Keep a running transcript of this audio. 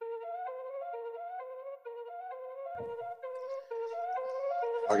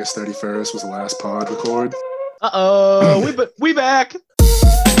August 31st was the last pod record. We back.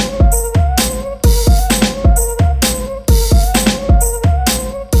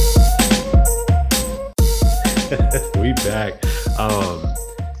 We back.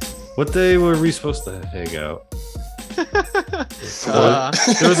 What day were we supposed to hang out?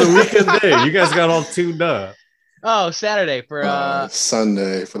 There was a weekend day. You guys got all tuned up. Oh, Saturday for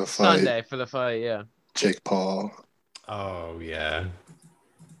Sunday for the fight. Sunday for the fight, yeah. Jake Paul. Oh yeah,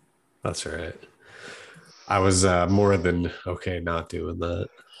 that's right. I was more than okay not doing that,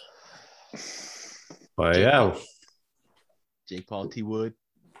 but Jake Paul T Wood.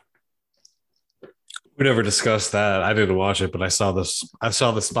 We never discussed that. I didn't watch it, but I saw this. I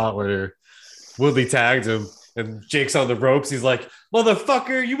saw the spot where Woodley tagged him, and Jake's on the ropes. He's like,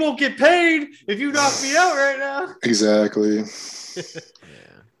 "Motherfucker, you won't get paid if you knock me out right now." Exactly. Yeah.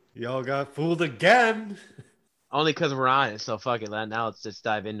 Y'all got fooled again. Only because we're on it, so fuck it. Now let's just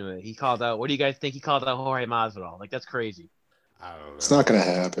dive into it. He called out. What do you guys think? He called out Jorge Masvidal. Like, that's crazy. I don't know. It's not gonna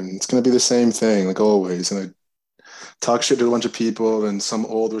happen. It's gonna be the same thing, like always. And I talk shit to a bunch of people, and some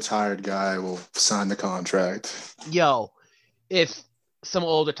old retired guy will sign the contract. Yo, if some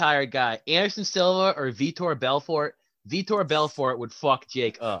old retired guy, Anderson Silva or Vitor Belfort would fuck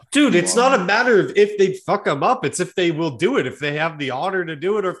Jake up. Dude, it's not a matter of if they fuck him up. It's if they will do it, if they have the honor to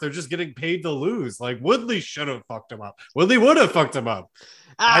do it, or if they're just getting paid to lose. Like, Woodley should have fucked him up. Woodley would have fucked him up.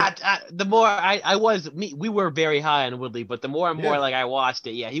 The more we were very high on Woodley, but the more and more like I watched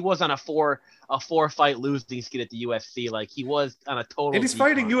it, he was on a four fight losing skid at the UFC. Like, he was on a total. And he's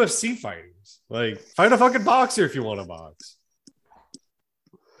fighting UFC fighters. Like, fight a fucking boxer if you want to box.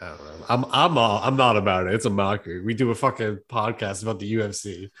 I don't know. I'm not about it. It's a mockery. We do a fucking podcast about the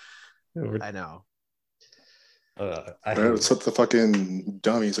UFC. I know. That's what the fucking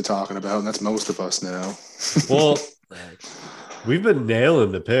dummies are talking about, and that's most of us now. Well, we've been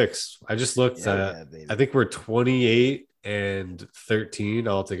nailing the picks. I just looked at. I think we're 28 and 13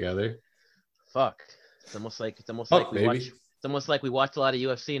 altogether. Fuck. It's almost like we watched a lot of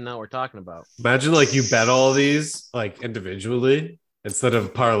UFC and now we're talking about. Imagine like you bet all these like individually instead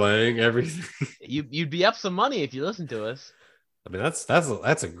of parlaying everything. You'd be up some money if you listen to us. I mean, that's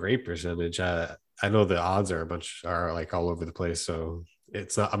a great percentage. I know the odds are like all over the place, so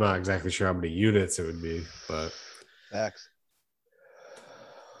it's not. I'm not exactly sure how many units it would be, but facts.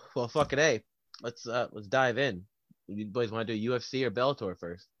 Well, fuck it, hey. Let's dive in. You boys want to do UFC or Bellator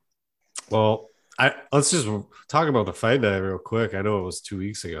first? Well, let's just talk about the fight night real quick. I know it was 2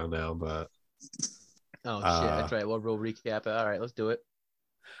 weeks ago now, but oh shit, that's right. We'll recap it. All right, let's do it.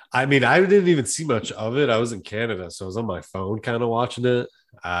 I mean, I didn't even see much of it. I was in Canada, so I was on my phone kind of watching it.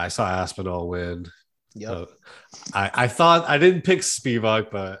 I saw Aspinall win. Yeah. I thought I didn't pick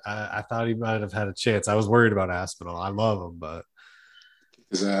Spivak, but I thought he might have had a chance. I was worried about Aspinall. I love him, but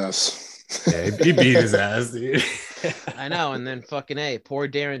his ass. Yeah, he beat his ass, dude. I know, and then fucking poor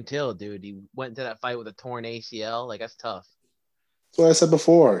Darren Till, dude. He went into that fight with a torn ACL. Like, that's tough. That's what I said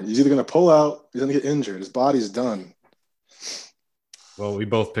before. He's either gonna pull out, he's gonna get injured. His body's done. Well, we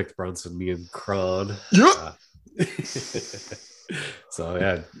both picked Brunson, me and Kron. Yep. So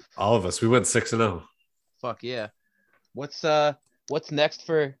yeah, all of us. We went 6-0. Fuck yeah. What's next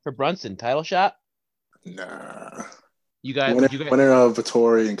for Brunson? Title shot? Nah. You guys winner of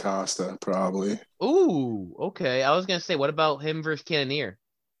Vettori and Costa, probably. Ooh, okay. I was gonna say, what about him versus Cannonier?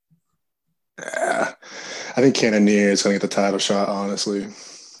 I think Cannonier is gonna get the title shot, honestly.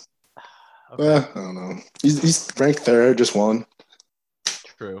 Okay. I don't know. He's ranked third, just won.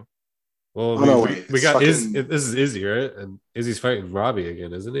 True. Well, we got this is Izzy, right? And Izzy's fighting Robbie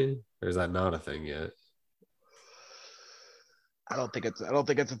again, isn't he? Or is that not a thing yet? I don't think it's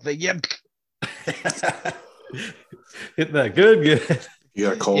a thing yet. Hit that good. You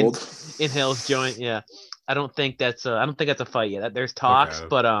got cold. Inhales joint, yeah. I don't think that's a fight yet. There's talks, okay.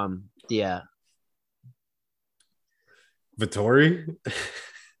 But yeah. Vettori?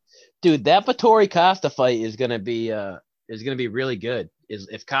 Dude, that Vettori Costa fight is gonna be really good.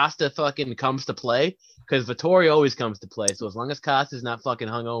 If Costa fucking comes to play, because Vettori always comes to play. So as long as Costa's not fucking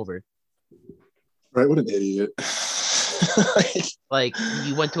hungover. Right, what an idiot. Like,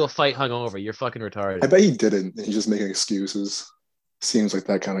 you went to a fight hungover. You're fucking retarded. I bet he didn't. He's just making excuses. Seems like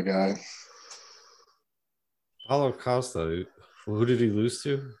that kind of guy. Paulo Costa. Who did he lose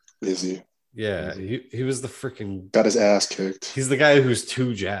to? Izzy. Yeah, he was the freaking... Got his ass kicked. He's the guy who's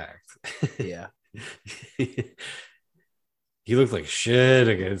too jacked. Yeah. He looked like shit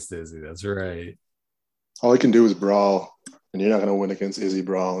against Izzy. That's right. All he can do is brawl, and you're not going to win against Izzy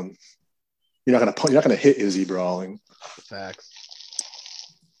brawling. You're not going to hit Izzy brawling. Facts.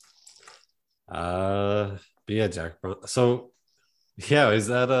 But But yeah, Jack Brunson. So yeah, is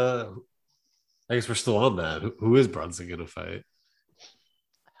that I guess we're still on that. Who is Brunson gonna fight?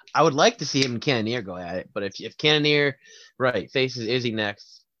 I would like to see him and Cannonier go at it, but if Cannonier, right, faces Izzy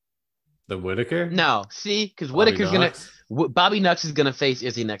next. The Whitaker? No, see, because Bobby Whitaker's gonna Knox? Bobby Nux is gonna face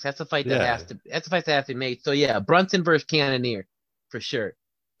Izzy next. That's a fight that Yeah, has to be made. So yeah, Brunson versus Cannonier for sure.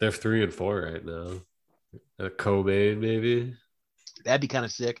 they're 3-4 right now. Co-main, maybe. That'd be kind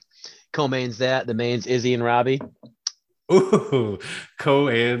of sick. Co-main's that. The main's Izzy and Robbie. Ooh,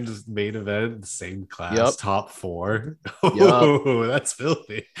 and main event, same class, Yep. top 4. Yup. Oh, that's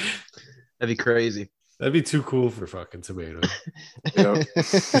filthy. That'd be crazy. That'd be too cool for fucking Tomato. Yep.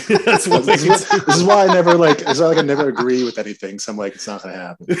 That's what this is why I never like. It's not like I never agree with anything. So I'm like, it's not gonna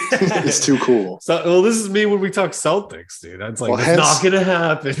happen. It's too cool. So, well, this is me when we talk Celtics, dude. It's like, it's not gonna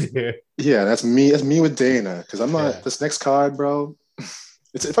happen here. Yeah, that's me. That's me with Dana because I'm not. Yeah. This next card, bro.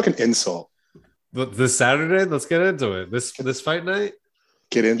 It's a fucking insult. But this Saturday, let's get into it. This fight night.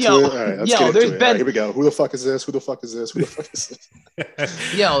 Get into it. All right, let's get into it. All right, here we go. Who the fuck is this? Who the fuck is this? Who the fuck is this?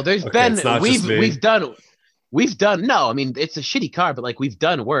 Yo, there's been it's not just me. we've done no, I mean it's a shitty card, but like we've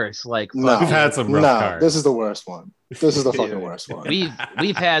done worse. Like No, we've had some rough cards. This is the worst one. This is the fucking worst one.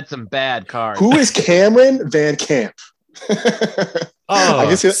 we've had some bad cards. Who is Cameron Van Camp? Oh,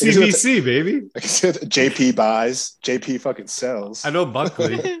 CBC, baby. I guess JP buys. JP fucking sells. I know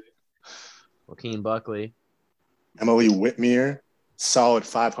Buckley. Joaquin Buckley. Emily Whitmere. Solid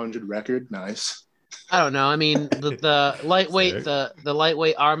 500 record. Nice. I don't know. I mean, the lightweight, the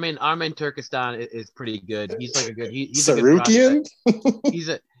lightweight Armin Turkestan is pretty good. He's like a good. He's Sarukian. A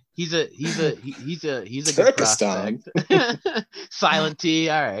good he's a good prospect. Silent T.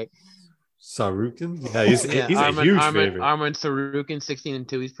 All right. Sarukian. Yeah, he's a huge favorite. Armin Sarukian,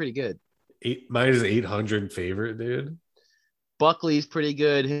 16-2. He's pretty good. Mine is 800 favorite, dude. Buckley's pretty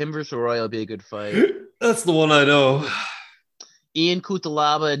good. Him versus Arroyo will be a good fight. That's the one I know. Ian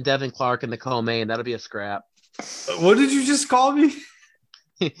Kutalaba and Devin Clark in the co-main. That'll be a scrap. What did you just call me?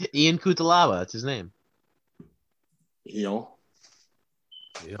 Ian Kutalaba. That's his name. Yeah.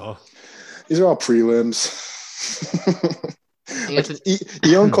 Yeah. These are all prelims.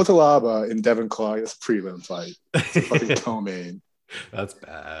 Ian Kutalaba and Devin Clark. That's a prelim fight. It's a fucking co-main. That's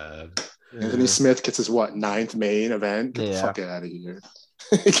bad. Anthony Smith gets his ninth main event. Get the fuck out of here.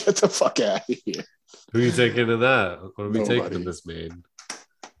 Get the fuck out of here. Who are you taking to that? What are we taking in this main?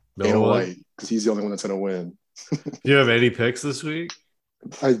 Dana White, because he's the only one that's gonna win. Do you have any picks this week?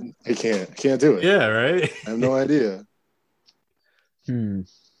 I can't do it. Yeah, right. I have no idea.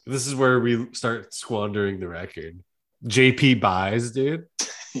 This is where we start squandering the record. JP buys, dude.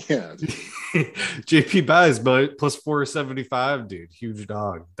 Yeah. JP buys plus 475, dude. Huge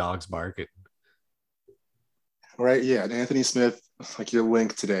dog. Dog's barking. Right. Yeah. And Anthony Smith, like your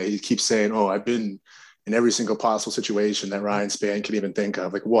link today, he keeps saying, "Oh, I've been in every single possible situation that Ryan Spann can even think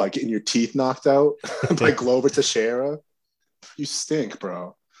of." Like what? Getting your teeth knocked out by Glover Teixeira? You stink,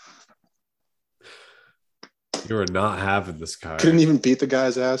 bro. You are not having this card. Couldn't even beat the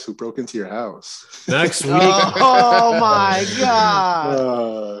guy's ass who broke into your house. Next week. Oh my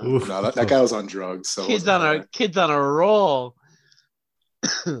god. No, that guy was on drugs. So kids on a roll.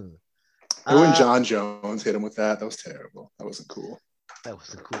 When John Jones hit him with that was terrible. That wasn't cool. That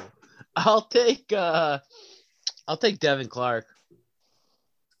wasn't cool. I'll take Devin Clark.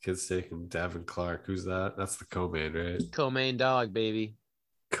 Kid's taking Devin Clark. Who's that? That's the co-main, right? Co-main dog, baby.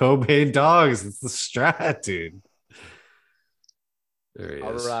 Co-main dogs. It's the strat, dude. There he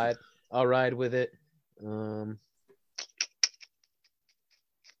is. I'll ride with it. And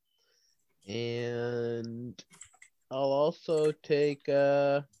I'll also take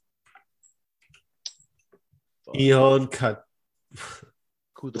Ion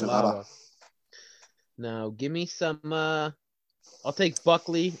Kutalaba. Now give me some I'll take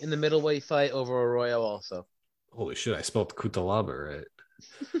Buckley in the middleweight fight over Arroyo also. Holy shit, I spelled Kutalaba right.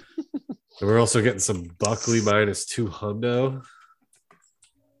 And we're also getting some Buckley minus 200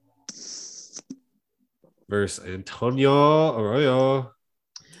 versus Antonio Arroyo.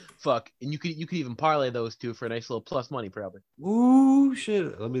 Fuck, and you could even parlay those two for a nice little plus money probably. Ooh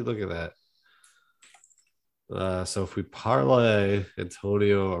shit! Let me look at that. So if we parlay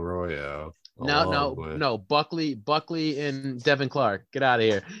Antonio Arroyo, no, Buckley and Devin Clark, get out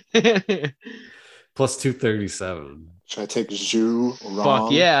of here. Plus 237. Should I take Zhu Rong?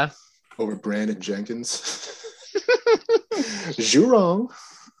 Fuck yeah. Over Brandon Jenkins. Zhu Rong.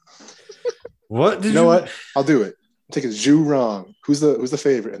 What? You know what? I'll do it. I'm taking Zhu Rong. Who's the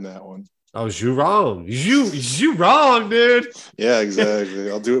favorite in that one? Oh, Zhu Rong. Zhu Rong, dude. Yeah, exactly.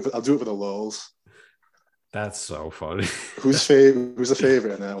 I'll do it for the lulz. That's so funny. Who's the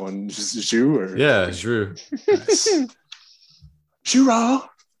favorite in that one? Just Zhu or Yeah, Drew. Nice. Shura,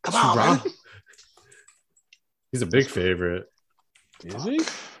 come on, man. He's a big favorite. Is he?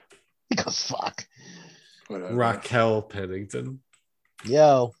 Because fuck. Whatever. Raquel Pennington.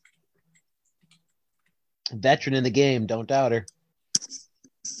 Yo. Veteran in the game, don't doubt her.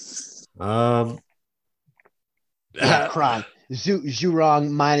 Yeah, crime.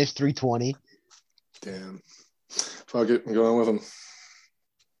 Zhurong minus 320. Damn. Fuck it, I'm going with him.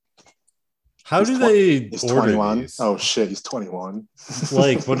 How do they He's order 21. these? Oh shit, he's 21.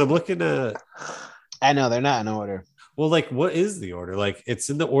 Like when I'm looking at, I know they're not in order. well, like what is the order? Like it's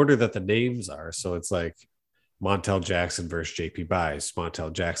in the order that the names are. So it's like Montel Jackson versus JP Buys.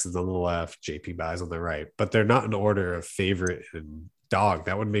 Montel Jackson's on the left, JP Buys on the right, but they're not in order of favorite and dog.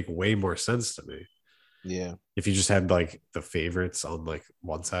 That would make way more sense to me. Yeah. If you just had like the favorites on like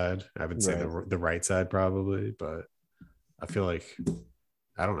one side, I would say Right. the right side probably, but I feel like,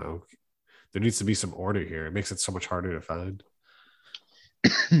 I don't know. There needs to be some order here. It makes it so much harder to find.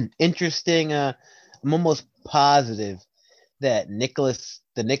 Interesting. I'm almost positive that the Nicholas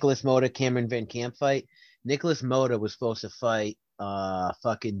Moda Cameron Van Camp fight. Nicholas Moda was supposed to fight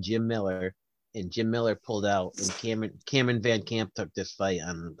fucking Jim Miller, and Jim Miller pulled out, and Cameron Van Camp took this fight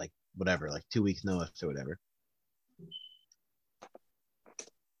on like 2 weeks notice or whatever.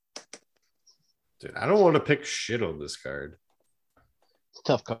 Dude, I don't want to pick shit on this card. It's a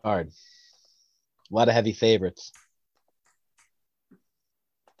tough card. A lot of heavy favorites.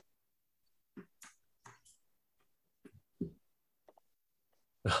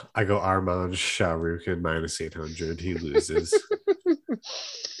 I go Armand Shahrukh minus 800. He loses.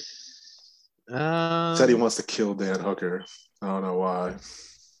 Said he wants to kill Dan Hooker. I don't know why.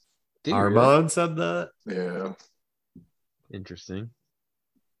 Armand said that? Yeah. Interesting.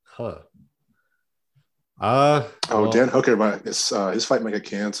 Huh. Dan Hooker his fight might get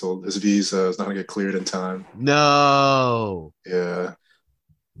canceled. His visa is not gonna get cleared in time. No. Yeah.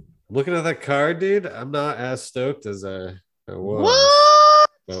 Looking at that card, dude, I'm not as stoked as I was. What?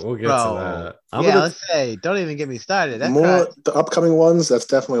 But we'll get Bro. to that. Let's say, don't even get me started. The upcoming ones, that's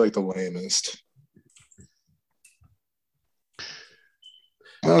definitely like the lamest.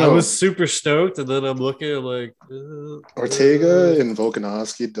 I was super stoked, and then I'm looking at like Ortega and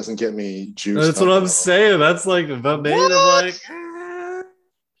Volkanovski doesn't get me juiced. That's what I'm saying. That's like the main. I'm like,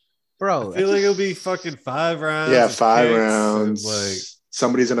 bro, I feel like it'll be fucking 5 rounds. Yeah, 5 rounds. Like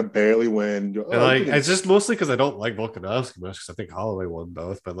somebody's gonna barely win. And like it's just mostly because I don't like Volkanovski much because I think Holloway won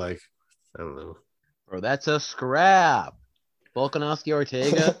both, but like I don't know. Bro, that's a scrap. Volkanovski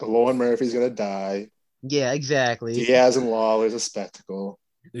Ortega. Lauren Murphy's gonna die. Yeah, exactly. Diaz and Lawler's a spectacle.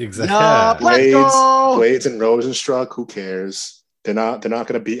 Exactly. No, Blades and Rosenstruck, who cares? They're not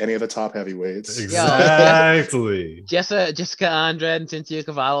gonna beat any of the top heavyweights. Exactly. Jessica Andrade and Cynthia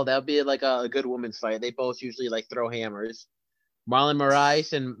Cavallo, that would be like a good women's fight. They both usually like throw hammers. Marlon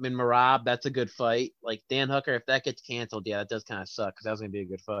Moraes and Marab, that's a good fight. Like Dan Hooker, if that gets canceled, yeah, that does kind of suck because that was gonna be a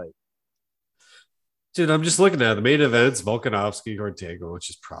good fight. Dude, I'm just looking at the main events: Volkanovski, Ortega, which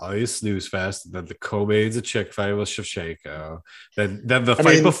is probably a snooze fest, and then the co-main's a chick fight with Shevchenko. Then the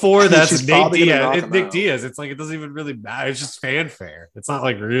fight before that's Nick Diaz. Nick Diaz. It's like it doesn't even really matter. It's just fanfare. It's not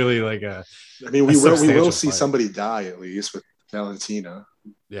like really like a. I mean, we will see somebody die at least with Valentina.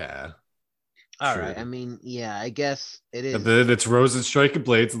 Yeah. All right. I mean, yeah, I guess it is. And then it's Rosenstrike and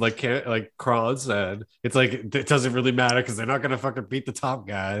Blades, and like Kron said, it's like it doesn't really matter because they're not gonna fucking beat the top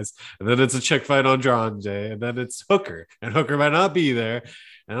guys. And then it's a chick fight on Andrade, and then it's Hooker, and Hooker might not be there.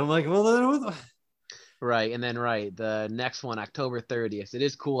 And I'm like, well, then right, and then the next one, October 30th. It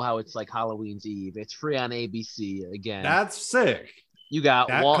is cool how it's like Halloween's Eve. It's free on ABC again. That's sick. You got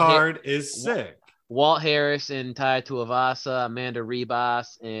that card is sick. Walt Harris and Tai Tuivasa, Amanda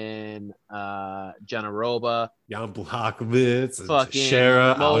Ribas and Jenna Roba, Jan Blachowicz, fucking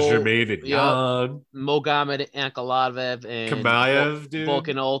Shara, Aljamain, and Jan. Mogamed Ankalaev and Kamaev, dude.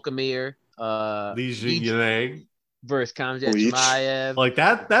 Volkan Oldemir, Li Jingliang versus Khamzat Chimaev. Like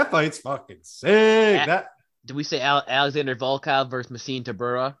that fight's fucking sick. Did we say Alexander Volkov versus Massine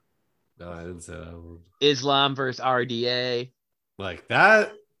Tabura? No, I didn't say that one. Islam versus RDA. Like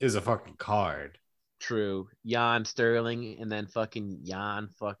that is a fucking card. True. Jan Sterling and then fucking Jan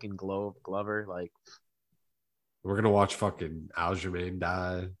fucking Glover. Like, we're gonna watch fucking Aljamain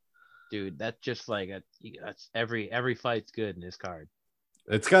die. Dude, that's just like that's every fight's good in this card.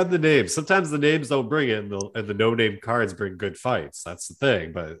 It's got the names. Sometimes the names don't bring it, and the no-name cards bring good fights. That's the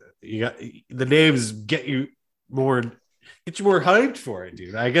thing. But you got the names get you more get you more hyped for it,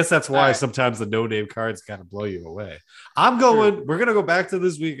 dude. I guess that's why sometimes the no-name cards kind of blow you away. We're going to go back to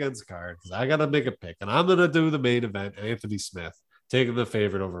this weekend's card because I got to make a pick, and I'm going to do the main event, Anthony Smith, taking the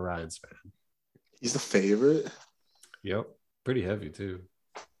favorite over Ryan Spann. He's the favorite? Yep. Pretty heavy, too.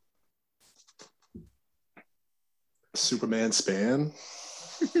 Superman Spann?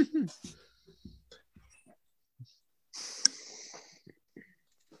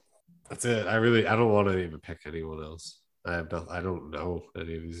 That's it. I don't want to even pick anyone else. I don't know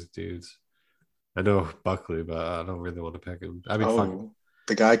any of these dudes. I know Buckley, but I don't really want to pick him. I mean,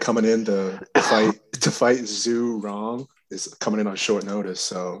 the guy coming in to fight Zhu Rong is coming in on short notice,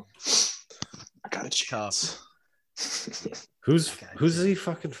 so I got a chance. Who's he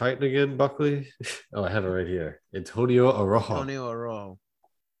fucking fighting again, Buckley? Oh, I have it right here. Antonio Arrojo.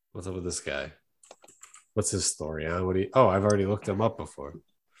 What's up with this guy? What's his story? Huh? I've already looked him up before.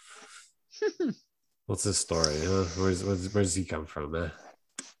 What's his story? Huh? Where's he come from, man?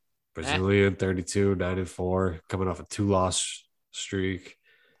 Brazilian, 32, 9-4, coming off a 2-loss streak.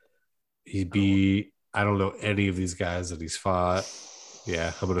 I don't know any of these guys that he's fought.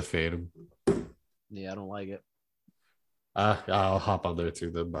 Yeah, I'm gonna fade him. Yeah, I don't like it. I'll hop on there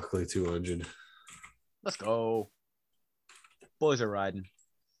too. The Buckley 200. Let's go. Boys are riding.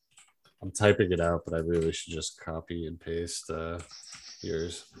 I'm typing it out, but I really should just copy and paste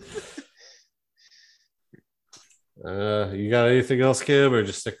yours. You got anything else, Kim, or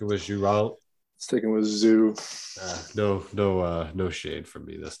just sticking with Zhu? Sticking with Zhu. No shade from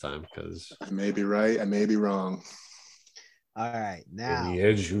me this time because I may be right, I may be wrong. All right, now in the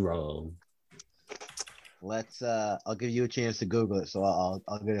end, you're wrong. Let's. I'll give you a chance to Google it, so I'll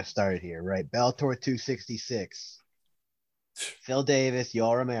get it started here. Right, Bellator 266. Phil Davis,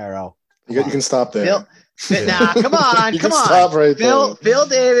 Yoel Romero. You can stop there. Nah, come on, come on. Stop right there. Phil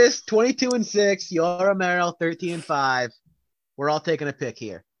Davis, 22-6. Yoel Romero, 13-5. We're all taking a pick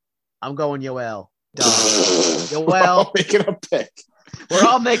here. I'm going Yoel. Yoel. We're all making a pick. We're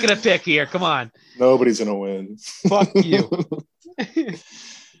all making a pick here. Come on. Nobody's gonna win. Fuck you.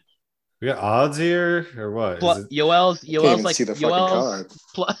 We got odds here or what? Yoel's like see the fucking card.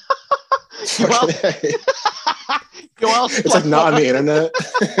 It's like not on the internet.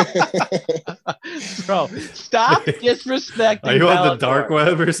 Bro, stop disrespecting Are you Bellator. on the dark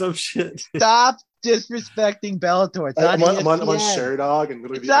web or some shit? Stop disrespecting Bellator. It's not I'm on Sherdog, and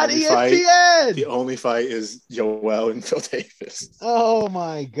literally the only fight is Yoel and Phil Davis. Oh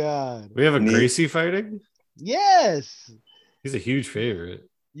my god. We have a Gracie fighting? Yes. He's a huge favorite.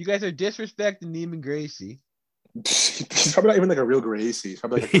 You guys are disrespecting Neiman Gracie. He's probably not even like a real Gracie. He's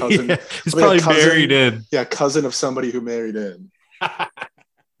probably like a cousin. Yeah, he's probably married in. Yeah, cousin of somebody who married in.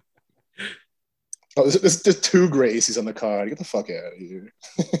 There's 2 Gracies on the card. Get the fuck out of here.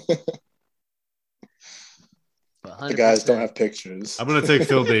 The guys don't have pictures. I'm gonna take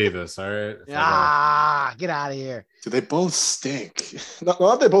Phil Davis. All right. Get out of here. Dude, they both stink.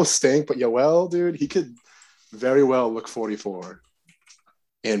 Not they both stink, but Yoel, dude, he could very well look 44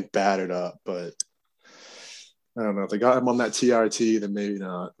 and battered up, but I don't know. If they got him on that TRT, then maybe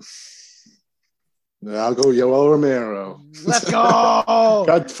not. I'll go Yoel Romero. Let's go.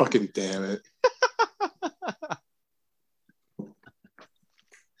 God fucking damn it.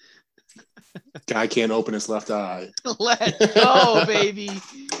 Guy can't open his left eye. Let's go, baby.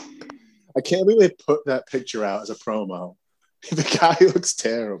 I can't believe they put that picture out as a promo. The guy looks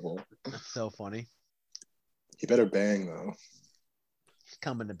terrible. That's so funny. He better bang, though. He's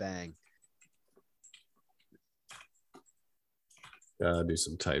coming to bang. Gotta do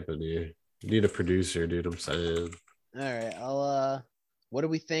some typing here. You need a producer, dude. I'm saying. All right. What do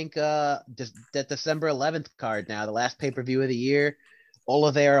we think? Just that December 11th card now, the last pay-per-view of the year.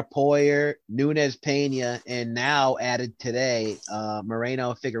 Oliveira, Poirier, Nunes, Pena, and now added today,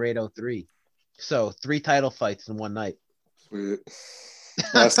 Moreno, Figueiredo 3. So 3 title fights in one night. Sweet.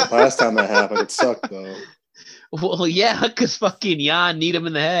 Last time that happened, it sucked though. Well, yeah, because fucking Jan need him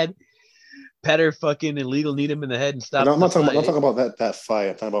in the head. Petter fucking illegal need him in the head and stop. I'm not talking about that fight.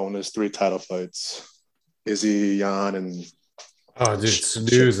 I'm talking about when there's 3 title fights. Izzy, Jan, and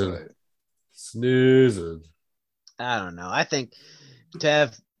dude, snoozing. I don't know. I think to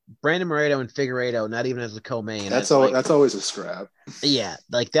have Brandon Moreno and Figueiredo not even as a co-main. That's always a scrap. Yeah,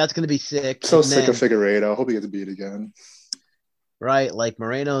 like that's gonna be sick. So sick of Figueiredo. I hope he gets beat again. Right, like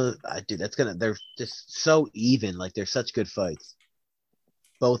Moreno, dude, they're just so even. Like they're such good fights.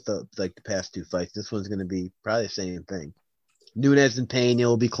 Both the past 2 fights. This one's gonna be probably the same thing. Nunes and Pena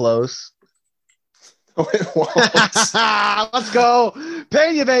will be close. It won't. Let's go,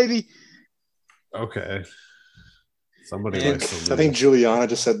 Pena, baby. Okay. Somebody And- likes to lose. I think Juliana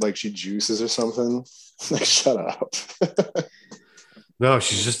just said like she juices or something. Like, shut up. No,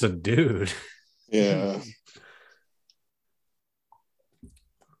 she's just a dude. Yeah.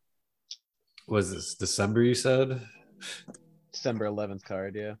 Was this December? You said. December 11th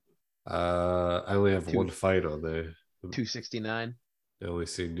card, yeah. I only have one fight on there. 269. I only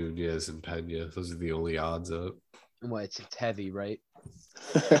see Nunez and Pena. Those are the only odds up. Well, it's heavy, right?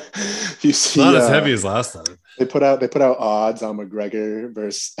 You see, Not as heavy as last time. they put out odds on McGregor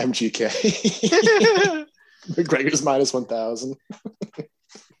versus MGK. McGregor's minus 1,000.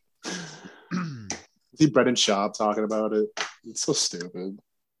 See Brendan Schaub talking about it. It's so stupid,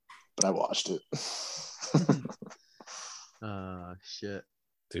 but I watched it. Shit.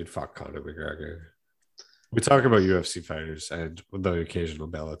 Dude, fuck Conor McGregor. We talk about UFC fighters and the occasional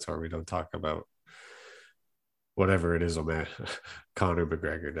Bellator. We don't talk about whatever it is Conor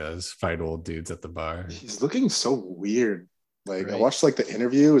McGregor does. Fight old dudes at the bar. He's looking so weird. Like I Right. watched like the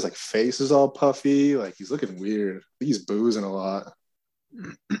interview. His like face is all puffy. Like he's looking weird. I think he's boozing a lot.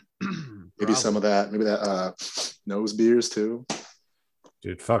 Maybe some of that. Maybe that nose beers too.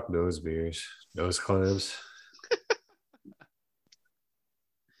 Dude, fuck nose beers. Nose clams.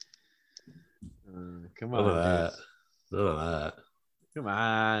 Come None of on, that. dude. None of that. Come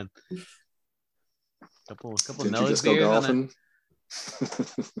on. Couple Didn't you nose just go beers on a golfing?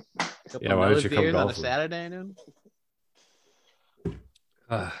 couple Yeah, why did nose you come beers on a golfing? Saturday, dude.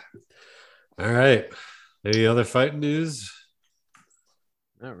 All right. Any other fighting news?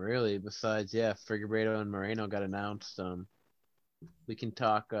 Not really. Besides, yeah, Figueiredo and Moreno got announced. We can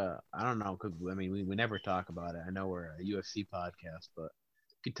talk. I don't know. I mean, we never talk about it. I know we're a UFC podcast, but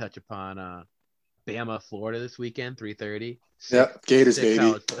we could touch upon Bama, Florida this weekend, 3:30. Yeah, Gators, Sick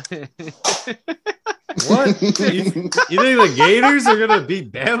baby. What? You think the Gators are gonna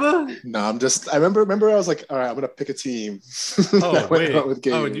beat Bama? No, I remember I was like, all right, I'm gonna pick a team. Oh, I went wait. with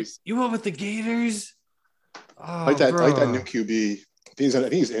Oh, Gators. you went with the Gators? Oh, I like that bro. new QB. I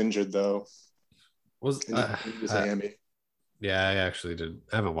think he's injured though. Was His hammy. yeah, I actually didn't.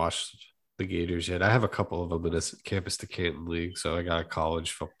 I haven't watched the Gators yet. I have a couple of them in this campus to Canton League, so I got a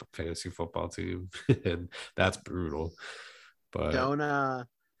college fantasy football team, and that's brutal. But Don't.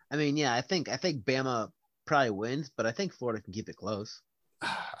 I mean, yeah, I think Bama probably wins, but I think Florida can keep it close.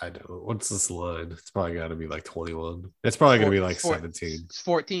 I don't. What's this line? It's probably got to be like 21. It's probably going to be like 17, It's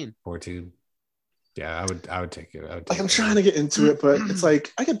 14. 14. Yeah, I would take it. Like I'm trying to get into it, but it's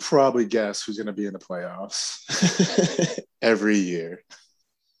like I could probably guess who's gonna be in the playoffs every year.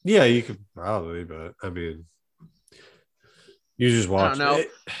 Yeah, you could probably, but I mean, you just watch. I don't know.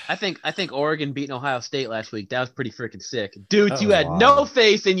 it. I think Oregon beating Ohio State last week. That was pretty freaking sick. Dudes, That you was had wild. no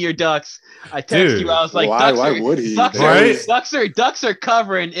faith in your Ducks. I texted Dude, you. I was like, why would he? Ducks are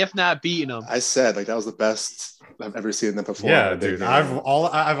covering, if not beating them. I said like that was the best I've ever seen them perform. Yeah, in a big dude. game. All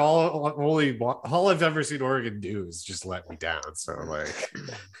I've ever seen Oregon do is just let me down. So like,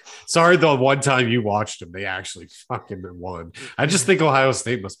 sorry the one time you watched them, they actually fucking won. I just think Ohio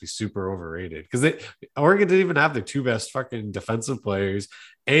State must be super overrated because Oregon didn't even have their two best fucking defensive players,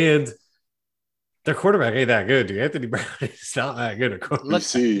 and their quarterback ain't that good, dude. Anthony Brown is not that good.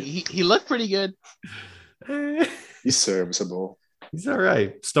 He looked pretty good. He's serviceable. He's all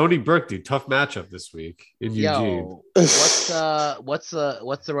right. Stony Brook, dude. Tough matchup this week in Eugene. Yo, what's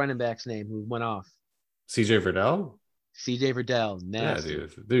the running back's name who went off? CJ Verdell. CJ Verdell. Nasty. Yeah,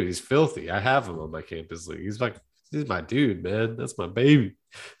 dude, he's filthy. I have him on my campus league. He's my dude, man. That's my baby.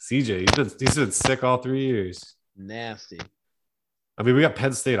 CJ, he's been sick all 3 years. Nasty. I mean, we got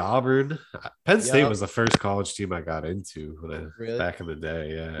Penn State, Auburn. Penn State was the first college team I got into back in the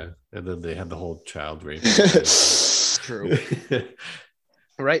day, yeah. And then they had the whole child rape. True.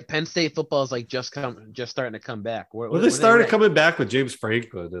 Right, Penn State football is like just starting to come back. They started coming back with James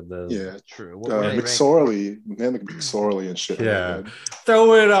Franklin, and then Yeah, true. McSorley, man, like McSorley and shit. Yeah,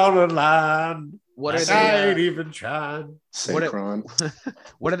 throw it on the line. What are I ain't they? even trying. Saquon.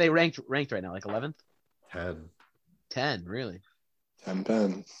 What are they ranked right now? Like 11th? 10. 10, really? 10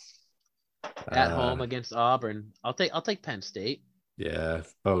 Penn. At home against Auburn. I'll take Penn State. Yeah,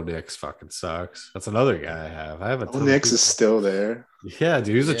 Bo Nix fucking sucks. That's another guy I have. I have a Oh, ton of Nix people. is still there. Yeah,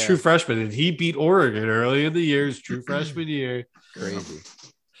 dude, he's a Yeah. true freshman, and he beat Oregon early in the year. His true freshman year. Crazy.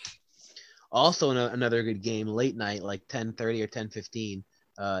 Also, another good game, late night, like 10:30 or 10:15.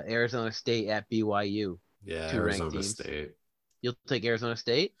 Arizona State at BYU. Yeah, Two ranked Arizona teams. State. You'll take Arizona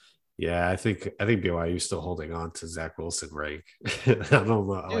State? Yeah, I think BYU is still holding on to Zach Wilson rank. I don't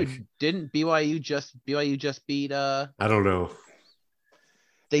know. Dude, didn't BYU just beat I don't know.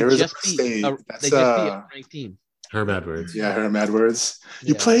 they Arizona just beat State, a that's, they just beat a ranked team. Herm Edwards. Yeah, Herm Edwards.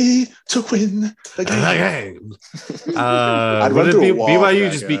 You Yeah. play to win the game. I'd run through a wall for BYU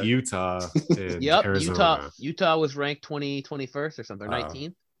that just guy. beat Utah in Yep, Arizona. Utah was ranked 21st or something,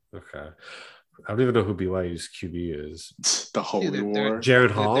 19th. Okay. I don't even know who BYU's QB is. The Holy War.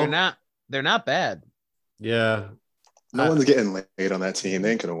 Jared Hall. They're not bad. Yeah. No one's getting laid on that team.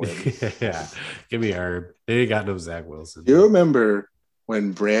 They ain't gonna win. Yeah. Give me Herb. They ain't got no Zach Wilson. You remember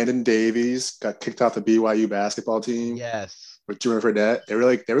when Brandon Davies got kicked off the BYU basketball team? Yes. But do you remember that? They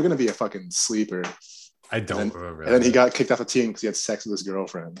were gonna be a fucking sleeper. I don't remember. And then he got kicked off the team because he had sex with his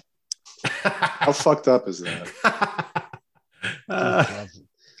girlfriend. How fucked up is that?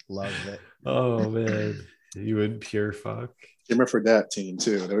 Loves it. Oh man, you in pure fuck. You remember for that team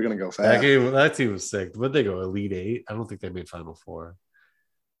too? They were gonna go fast. That team was sick. Would they go Elite Eight? I don't think they made Final Four.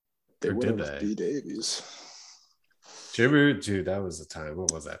 They did with they? B. Davies. Jimmer, dude, that was the time.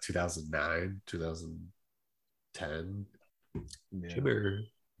 What was that? 2009, 2010. Yeah. Jimmer.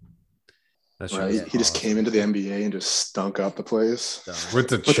 Right. He just came into the NBA and just stunk up the place. Went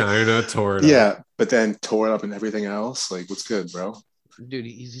to China, tore it up. Yeah, but then tore it up and everything else. Like, what's good, bro? Dude,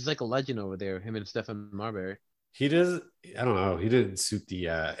 he's like a legend over there. Him and Stephen Marbury. He does. I don't know. He didn't suit the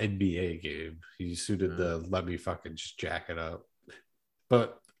NBA game. He suited the let me fucking just jack it up.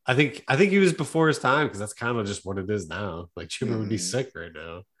 But I think he was before his time because that's kind of just what it is now. Like Jimmer would be sick right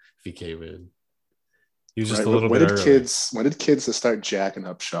now if he came in. He was just a little bit early. When did kids start jacking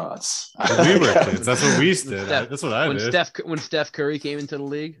up shots? When we were kids. That's what we did. That's what I did. When Steph Curry came into the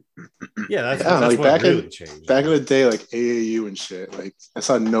league. Yeah, that's like what really changed. Back in the day, like AAU and shit, like I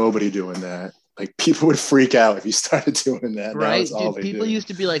saw nobody doing that. Like people would freak out if you started doing that. Right, dude. People used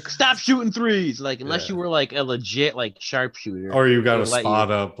to be like, "Stop shooting threes!" Like unless you were like a legit like sharpshooter, or you got a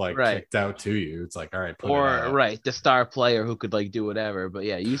spot up like kicked out to you. It's like, all right, the star player who could like do whatever. But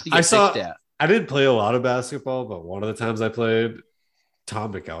yeah, you used to get kicked out. I didn't play a lot of basketball, but one of the times I played,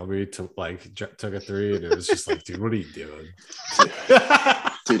 Tom McElvey took a three, and it was just like, dude, what are you doing?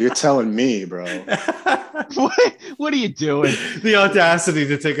 Dude, you're telling me, bro. What are you doing? The audacity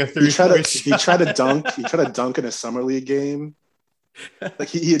to take a three. He tried to dunk in a summer league game. Like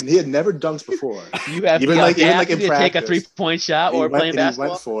he had never dunked before. You have even in practice, take a 3-point shot or playing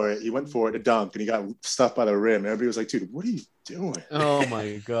basketball. He went for it to dunk, and he got stuffed by the rim. Everybody was like, "Dude, what are you doing?" Oh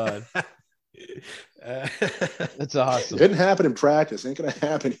my god. That's awesome. It didn't happen in practice. It ain't gonna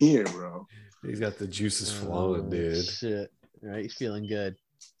happen here, bro. He's got the juices flowing, dude. Shit. All right, he's feeling good.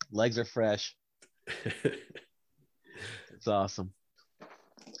 Legs are fresh. It's awesome.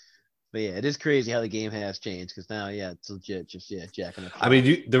 But yeah, it is crazy how the game has changed because now, it's legit just jacking up. I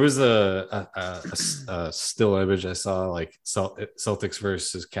mean, there was a still image I saw like Celtics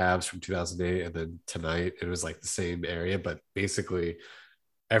versus Cavs from 2008, and then tonight it was like the same area, but basically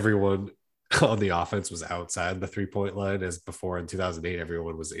everyone on the offense was outside the 3-point line, as before in 2008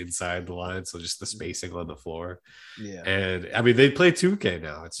 everyone was inside the line, so just the spacing on the floor. Yeah. And I mean, they play 2K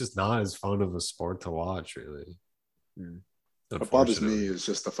now. It's just not as fun of a sport to watch, really. What bothers me is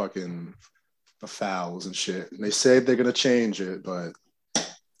just the fouls and shit. And they say they're gonna change it, but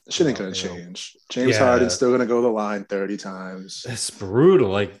shit ain't gonna change. James Harden's still gonna go to the line 30 times. It's brutal.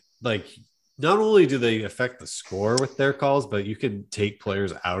 Like not only do they affect the score with their calls, but you can take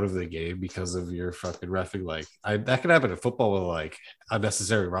players out of the game because of your fucking reffing. Like that can happen in football with like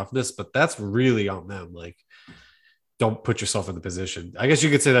unnecessary roughness, but that's really on them. Like, don't put yourself in the position. I guess you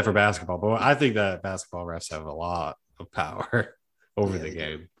could say that for basketball, but I think that basketball refs have a lot of power over the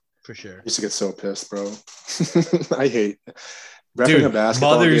game. For sure. I used to get so pissed, bro. I hate reffing a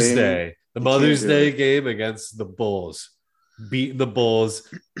basketball Mother's game. Day. The Mother's Day game against the Bulls. Beating the Bulls.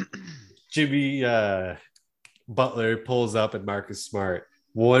 Jimmy Butler pulls up and Marcus Smart,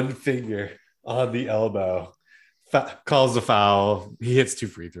 one finger on the elbow, calls a foul. He hits 2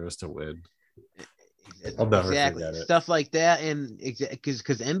 free throws to win. I'll never forget it. Stuff like that, and because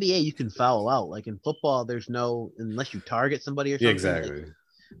NBA you can foul out. Like in football, there's no, unless you target somebody or something. Yeah, exactly.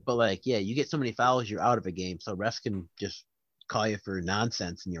 But like, you get so many fouls, you're out of a game. So refs can just call you for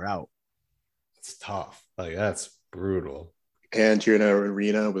nonsense and you're out. It's tough. Like that's brutal. And you're in an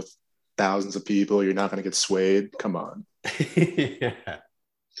arena with thousands of people. You're not going to get swayed. Come on. Yeah.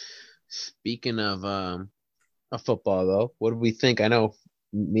 Speaking of football, though, what do we think? I know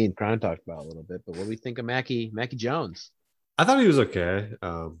me and Kron talked about it a little bit, but what do we think of Mackie Jones? I thought he was okay.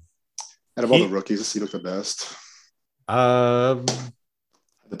 Out of all the rookies, he looked the best. The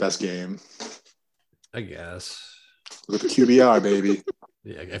best game, I guess. Look at the QBR, baby.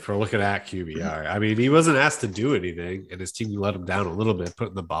 Yeah, if we're looking at QBR, I mean, he wasn't asked to do anything, and his team let him down a little bit,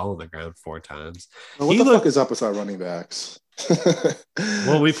 putting the ball on the ground 4 times. Well, what the fuck is up with our running backs?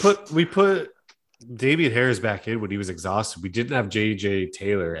 Well, we put Damian Harris back in when he was exhausted. We didn't have JJ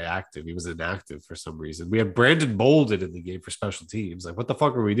Taylor active. He was inactive for some reason. We had Brandon Bolden in the game for special teams. Like, what the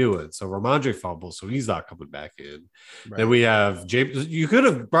fuck are we doing? So Ramondre fumbles, so he's not coming back in. Right. Then we have James. You could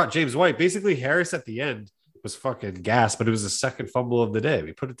have brought James White. Basically, Harris at the end was fucking gas, but it was the second fumble of the day.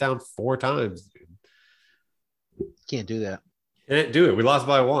 We put it down 4 times, dude. Can't do that. Can't do it. We lost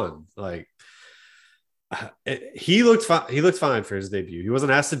by 1. Like, he looked fine. He looked fine for his debut. He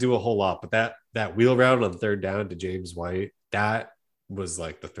wasn't asked to do a whole lot, but that wheel route on 3rd down to James White, that was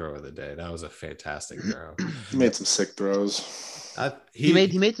like the throw of the day. That was a fantastic throw. He made some sick throws. He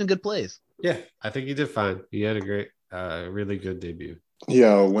made some good plays. Yeah, I think he did fine. He had a great, really good debut.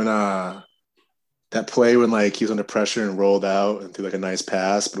 Yo, when that play when like he was under pressure and rolled out and threw like a nice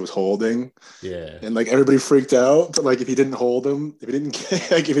pass, but it was holding. Yeah. And like everybody freaked out. But like if he didn't hold him, if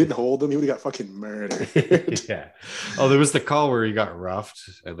he didn't hold him, he would have got fucking murdered. Yeah. Oh, there was the call where he got roughed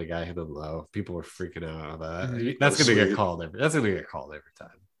and the guy hit him low. People were freaking out on that. That's gonna get called every time.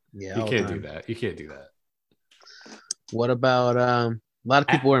 Yeah. You can't do that. You can't do that. What about a lot of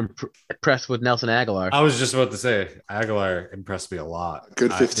people were impressed with Nelson Aguilar. I was just about to say Aguilar impressed me a lot.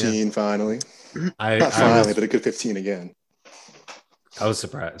 Good 15 finally. Not finally, but a good 15 again. I was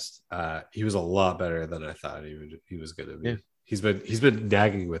surprised. He was a lot better than I thought he was going to be. Yeah. He's been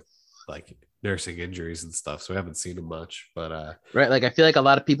nagging with like nursing injuries and stuff, so we haven't seen him much. But right, like I feel like a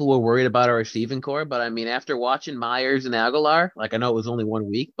lot of people were worried about our receiving core, but I mean, after watching Myers and Aguilar, like I know it was only 1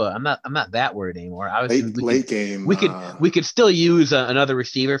 week, but I'm not that worried anymore. I was late game. We could still use another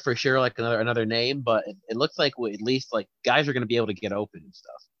receiver for sure, like another name, but it looks like at least like guys are going to be able to get open and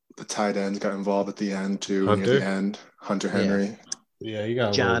stuff. The tight ends got involved at the end too. Hunter? Near the end, Hunter Henry. Yeah, you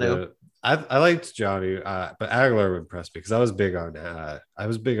got Johnu. I liked Johnny, but Aguilar impressed me because I was big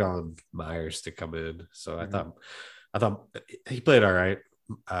on Myers to come in. So I thought he played all right.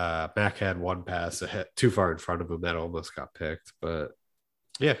 Mac had 1 pass too far in front of him that almost got picked, but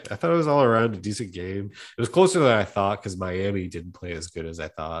yeah, I thought it was all around a decent game. It was closer than I thought because Miami didn't play as good as I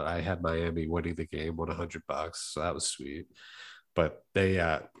thought. I had Miami winning the game, won $100, so that was sweet. But they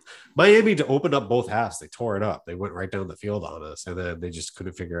Miami to open up both halves, they tore it up. They went right down the field on us, and then they just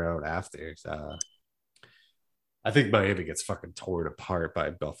couldn't figure out after. I think Miami gets fucking torn apart by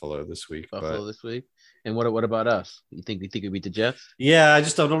Buffalo this week. This week. And what about us? You think we beat the Jets? Yeah, I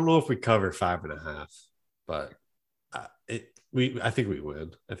don't know if we cover 5.5, but I think we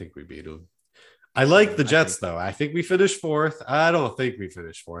win. I think we beat them. I like the Jets though. I think we finished 4th. I don't think we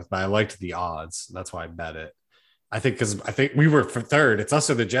finished 4th, but I liked the odds. That's why I bet it. I think we were for 3rd. It's us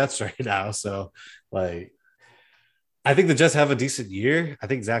or the Jets right now. So, like, I think the Jets have a decent year. I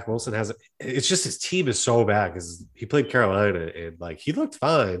think Zach Wilson it's just his team is so bad because he played Carolina and, like, he looked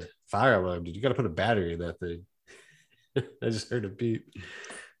fine. Fire alarm, dude. You got to put a battery in that thing. I just heard it beep.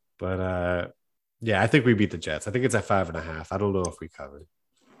 But, yeah, I think we beat the Jets. I think it's at 5.5. I don't know if we cover.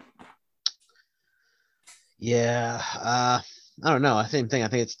 Yeah. I don't know. Same thing. I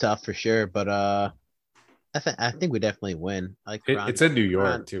think it's tough for sure. But, I think we definitely win. Like it's in New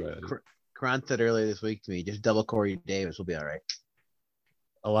York too. Karan said earlier this week to me, just double Corey Davis will be all right.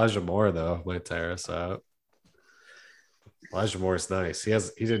 Elijah Moore though might tire us out. Elijah Moore is nice. He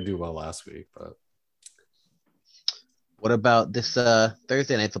didn't do well last week, but what about this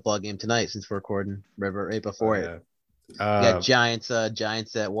Thursday night football game tonight? Since we're recording right before it, we got Giants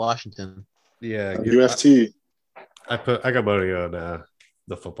at Washington. Yeah, UFT. I got money on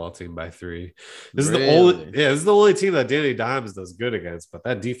the football team by 3. This is the only team that Danny Dimes does good against. But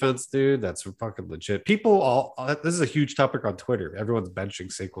that defense, dude, that's fucking legit. This is a huge topic on Twitter. Everyone's benching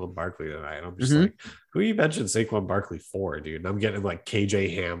Saquon Barkley tonight. I'm just like, who are you benching Saquon Barkley for, dude? And I'm getting like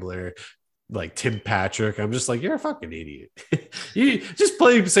KJ Hamler, like Tim Patrick. I'm just like, you're a fucking idiot. You just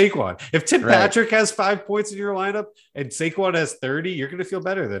play Saquon. If Tim Patrick has 5 points in your lineup and Saquon has 30, you're gonna feel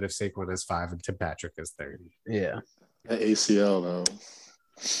better than if Saquon has 5 and Tim Patrick has 30. Yeah. That ACL though.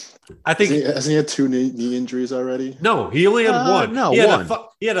 I think hasn't he had 2 knee injuries already? No, he only had 1. No,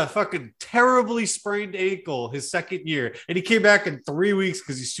 he had a fucking terribly sprained ankle his second year, and he came back in 3 weeks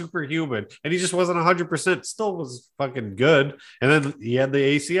because he's superhuman, and he just wasn't 100%. Still was fucking good, and then he had the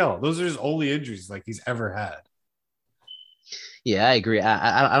ACL. Those are his only injuries like he's ever had. Yeah, I agree.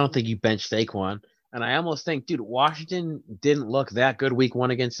 I don't think you bench Saquon, and I almost think, dude, Washington didn't look that good week 1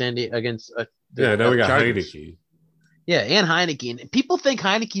 against now we got Heineke. Yeah, and Heineke. And people think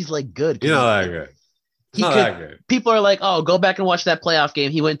Heineke's like good. That good. People are like, oh, go back and watch that playoff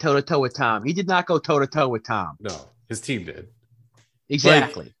game. He went toe-to-toe with Tom. He did not go toe-to-toe with Tom. No, his team did.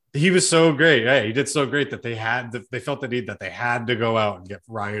 Exactly. Like, he was so great. Yeah, he did so great that they felt the need that they had to go out and get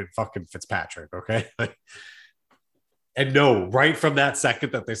Ryan fucking Fitzpatrick, okay? And no, right from that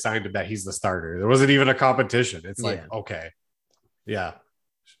second that they signed him, that he's the starter. There wasn't even a competition. It's like, Yeah. okay. Yeah.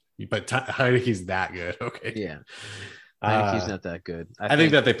 But Heineke's that good. Okay. Yeah. Heineke's not that good. I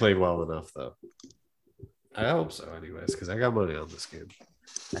think that they played well enough, though. I hope so, anyways, because I got money on this game.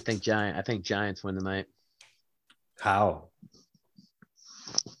 I think Giants win tonight. How?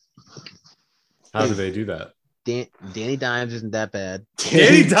 How do they do that? Danny Dimes isn't that bad.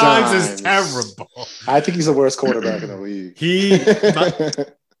 Danny Dimes is terrible. I think he's the worst quarterback in the league.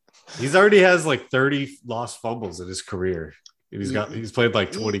 He's already has like 30 lost fumbles in his career. He's played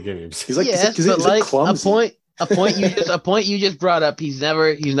like 20 games. He's like, yes, he's but like clumsy. a point you just brought up. He's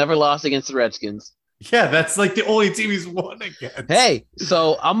never lost against the Redskins. Yeah, that's like the only team he's won against. Hey,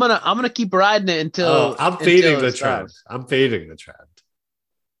 so I'm gonna keep riding it until I'm fading the trend. I'm fading the trend.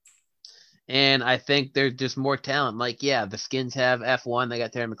 And I think there's just more talent. Like, yeah, the Skins have F1. They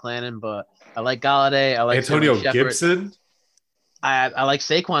got Terry McLennan, but I like Galladay. I like Antonio Gibson. I like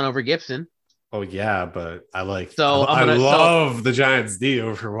Saquon over Gibson. Oh yeah, but I love the Giants D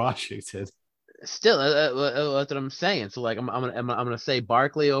over Washington. Still, that's what I'm saying. So like, I'm gonna say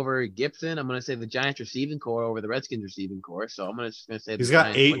Barkley over Gibson. I'm gonna say the Giants receiving core over the Redskins receiving core. So I'm just gonna say he's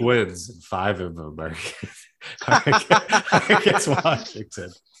got 8 wins, and 5 of them are against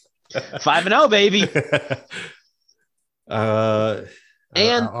Washington. 5-0, baby.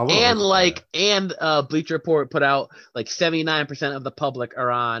 Bleacher Report put out like 79% of the public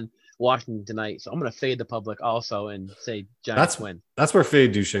are on Washington tonight. So I'm gonna fade the public also and say Giants win. That's where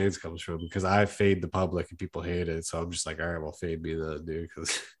fade Duchesne's comes from, because I fade the public and people hate it. So I'm just like, all right, well, fade me then, dude.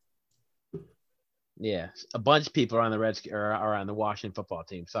 Because yeah, a bunch of people are on the Redskins or are on the Washington football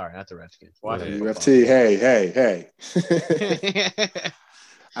team. Sorry, not the Redskins. Washington UFT. Hey.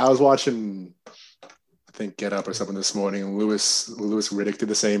 I was watching, I think, Get Up or something this morning, and Louis Riddick did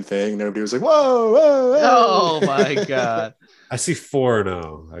the same thing, and everybody was like, "Whoa, whoa, whoa!" Oh my god! I see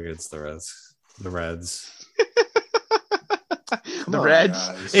 4-0 against the Reds. The Reds. The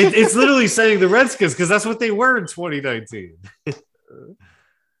Reds. It's literally saying the Redskins because that's what they were in 2019.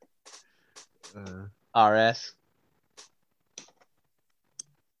 RS.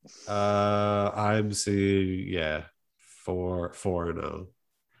 I'm seeing 4-0.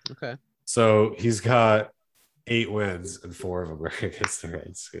 Okay. So he's got 8 wins and 4 of them are against the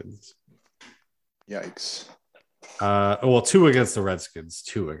Redskins. Yikes. 2 against the Redskins,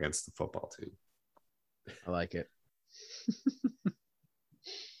 2 against the football team. I like it.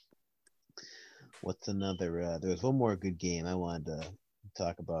 What's another? There was one more good game I wanted to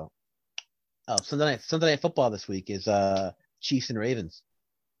talk about. Oh, Sunday night football this week is Chiefs and Ravens.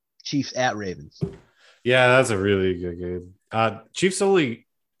 Chiefs at Ravens. Yeah, that's a really good game. Chiefs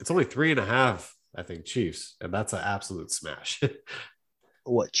it's only 3.5, I think, Chiefs, and that's an absolute smash.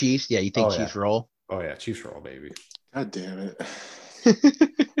 What, Chiefs? Yeah, you think Chiefs roll? Oh yeah, Chiefs roll, baby. God damn it.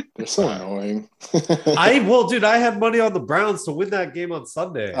 They're so annoying. Dude, I had money on the Browns to win that game on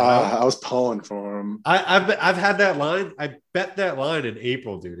Sunday. I was pulling for them. I've had that line. I bet that line in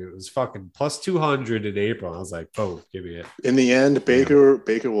April, dude. It was fucking plus 200 in April. I was like, "Oh, give me it." In the end, Baker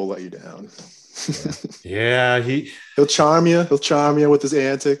will let you down. Yeah, he'll charm you. He'll charm you with his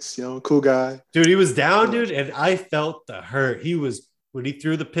antics. Cool guy. Dude, he was down, dude, and I felt the hurt. When he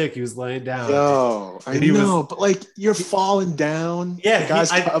threw the pick, he was laying down. I know, but like you're falling down. Yeah, the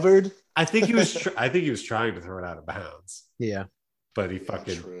guy's covered. I think he was. I think he was trying to throw it out of bounds. Yeah, but he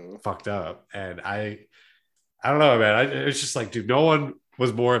fucking fucked up, and I don't know, man. It's just like, dude, no one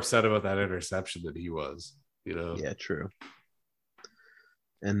was more upset about that interception than he was. Yeah, true.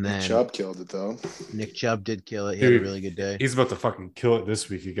 And then Nick Chubb killed it, though. Nick Chubb did kill it. He had a really good day. He's about to fucking kill it this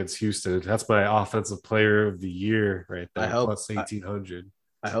week against Houston. That's my offensive player of the year right there. I hope, plus 1,800.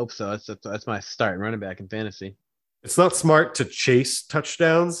 I hope so. That's my starting running back in fantasy. It's not smart to chase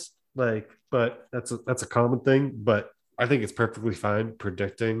touchdowns, but that's a common thing. But I think it's perfectly fine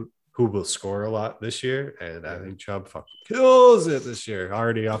predicting who will score a lot this year. And I think Chubb fucking kills it this year.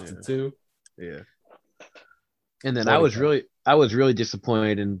 Already off to 2. Yeah. And then I was really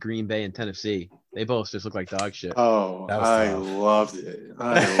disappointed in Green Bay and Tennessee. They both just look like dog shit. Oh, I loved it.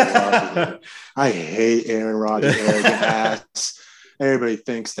 I hate Aaron Rodgers' arrogant ass. Everybody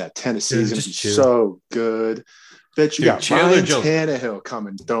thinks that Tennessee's going to be so good. Bet you got Ryan Tannehill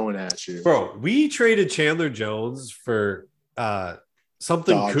coming throwing at you. Bro, we traded Chandler Jones for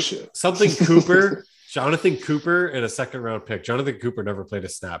something Cooper. Jonathan Cooper and a second-round pick. Jonathan Cooper never played a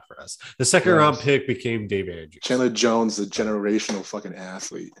snap for us. The second-round pick became Dave Andrews. Chandler Jones, the generational fucking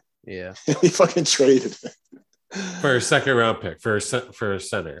athlete. Yeah. He fucking traded for a second-round pick for a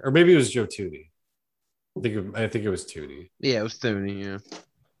center. Or maybe it was Joe Tooney. I think it was Tooney. Yeah, it was Tooney, yeah.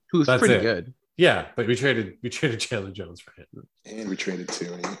 Who's pretty good. Yeah, but we traded Chandler Jones for him. And we traded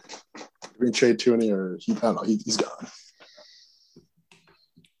Tooney. Did we trade Tooney or I don't know. He's gone.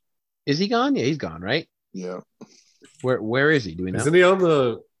 Is he gone? Yeah, he's gone, right? Yeah. Where is he? Do we know? Isn't he on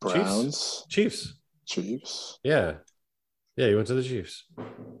the Browns? Chiefs. Yeah. Yeah, he went to the Chiefs.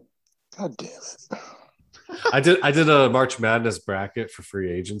 God damn it. I did a March Madness bracket for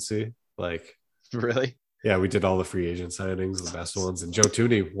free agency. Like, really? Yeah, we did all the free agent signings, the best ones, and Joe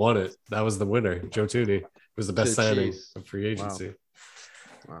Tooney won it. That was the winner. Joe Tooney was the best signing of free agency.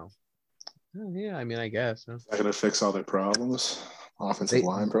 Wow. Yeah, I mean, I guess. Huh? Not gonna fix all their problems, offensive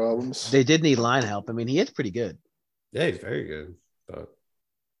line problems. They did need line help. I mean, he is pretty good. Yeah, he's very good. But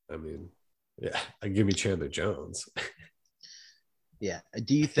I mean, yeah, give me Chandler Jones. Yeah.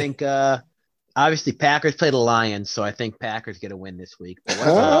 Do you think? Obviously, Packers play the Lions, so I think Packers get a win this week. But what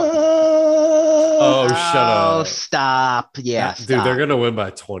oh, shut up! Stop! Yeah, dude, they're gonna win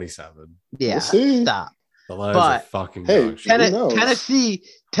by 27. Yeah, we'll stop. The Lions are fucking. Hey,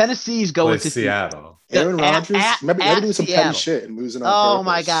 Tennessee's going to Seattle. Aaron Rodgers, maybe doing some petty shit and losing on purpose. Oh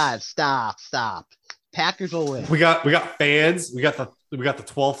my God! Stop! Packers will win. We got fans. We got the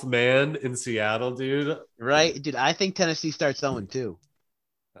 12th man in Seattle, dude. Right, dude. I think Tennessee starts 0-2.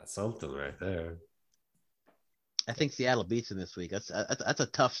 That's something right there. I think Seattle beats them this week. That's a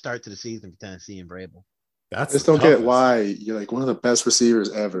tough start to the season for Tennessee and Vrabel. I just don't get why you're like one of the best receivers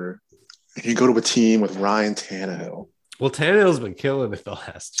ever, and you go to a team with Ryan Tannehill. Well, Tannehill's been killing it the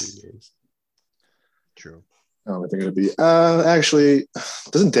last 2 years. True. I don't think they're gonna be. Actually,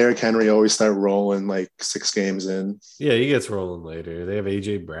 doesn't Derrick Henry always start rolling like 6 games in? Yeah, he gets rolling later. They have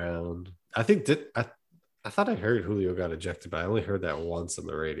AJ Brown. I thought I heard Julio got ejected, but I only heard that once on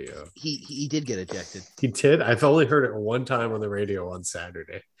the radio. He did get ejected. He did? I've only heard it one time on the radio on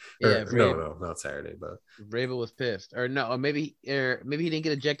Saturday. Yeah, no, not Saturday, but Vrabel was pissed. Or no, or maybe he didn't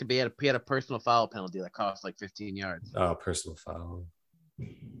get ejected, but he had a personal foul penalty that cost like 15 yards. Oh, personal foul.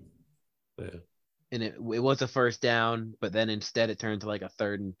 Yeah. And it was a first down, but then instead it turned to like a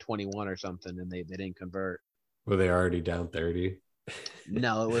 3rd and 21 or something, and they didn't convert. Were they already down 30?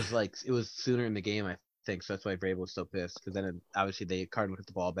 No, it was sooner in the game, I think. So that's why Vrabel was so pissed, because then obviously the Cardinals took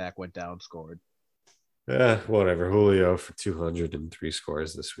the ball back, went down, scored. Yeah, whatever. Julio for 203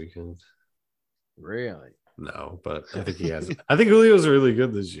 scores this weekend. Really? No, but I think he has. I think Julio's really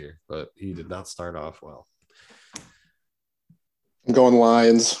good this year, but he did not start off well. I'm going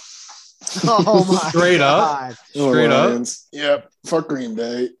Lions. Oh my Straight God. Up. Straight Lions. Up. Yep. Fuck Green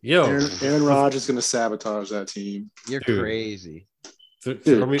Bay. Yo, Aaron Rodgers is gonna sabotage that team. You're crazy.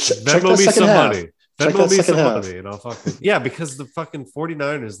 Venmo me some money. Venmo me some money, and I'll fucking because the fucking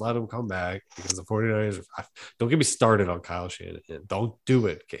 49ers let him come back because the 49ers don't get me started on Kyle Shanahan. Don't do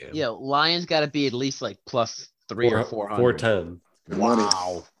it, Cam. Yeah, Lions got to be at least like plus 3 or 400. 410.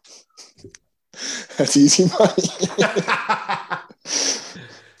 Wow. That's easy money.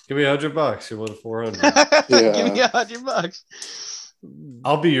 Give me $100. You won 400. Yeah. Give me $100.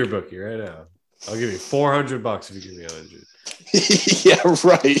 I'll be your bookie right now. I'll give you $400 if you give me 100. Yeah,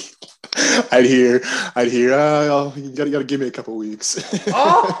 right. I'd hear. You gotta give me a couple weeks.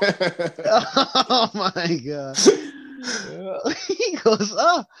 Oh, oh my God. He goes,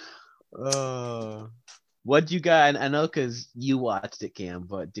 what you got? I know because you watched it, Cam.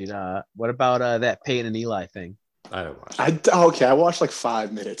 But dude, what about that Peyton and Eli thing? I don't watch it. I watched like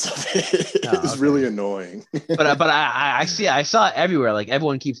 5 minutes of it. It was really annoying. but I saw it everywhere. Like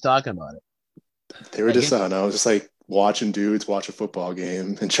everyone keeps talking about it. They were just I was just like watching dudes watch a football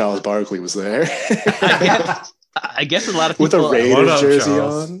game, and Charles Barkley was there. I guess a lot of people with a Raiders jersey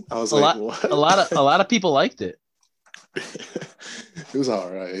Charles? On. I was like, what? A lot of people liked it. It was all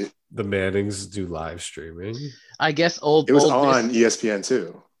right. The Mannings do live streaming. I guess it was on ESPN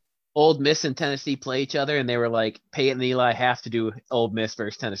too. Old Miss and Tennessee play each other, and they were like, Peyton and Eli have to do Old Miss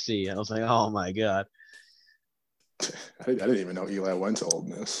versus Tennessee. And I was like, oh my God. I didn't even know Eli went to Old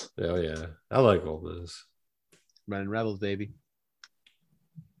Miss. Oh yeah, I like Old Miss. Running Rebels, baby.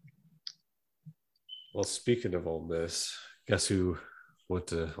 Well, speaking of Old Miss, guess who went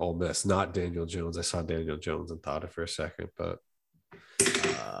to Old Miss? Not Daniel Jones. I saw Daniel Jones and thought it for a second, but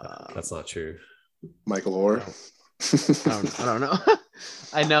that's not true. Michael Orr. I don't know.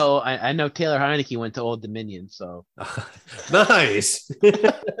 I know Taylor Heineke went to Old Dominion, so nice.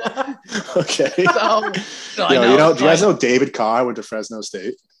 Okay. So do you guys know David Carr went to Fresno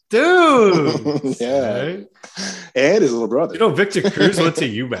State? Dude. Yeah. Right? And his little brother. You know Victor Cruz went to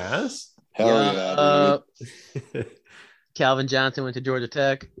UMass? Hell yeah, dude. Calvin Johnson went to Georgia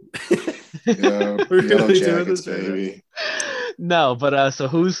Tech. Yellow Jackets, baby. No, but so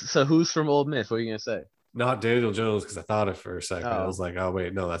who's from Old Miss? What are you gonna say? Not Daniel Jones, because I thought it for a second. I was like, oh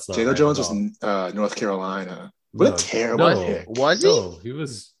wait, no, that's not. Daniel right Jones at was all. North Carolina. What No, a terrible pick. Was he? No, he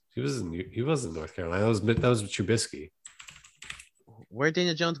was in North Carolina. That was Trubisky. Where did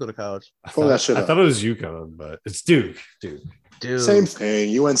Daniel Jones go to college? I Pull that shit thought up. it was UConn, but it's Duke. Dude. Same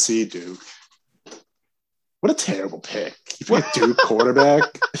thing. UNC Duke. What a terrible pick. You picked Duke quarterback.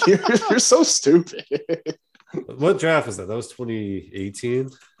 You're so stupid. What draft was that? That was 2018.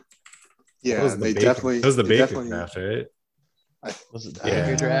 Yeah, they definitely. That was the Baker draft, right? Was it the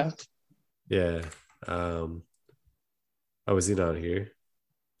Baker draft? Yeah. Oh, was he not here?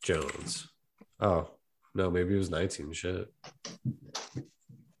 Jones. Oh, no, maybe he was 19. Shit.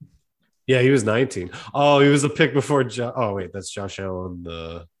 Yeah, he was 19. Oh, he was the pick before oh, wait, that's Josh Allen,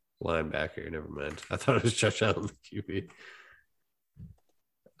 the linebacker. Never mind. I thought it was Josh Allen, the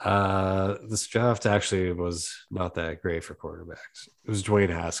QB. This draft actually was not that great for quarterbacks. It was Dwayne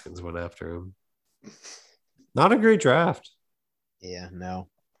Haskins went after him. Not a great draft. Yeah, no.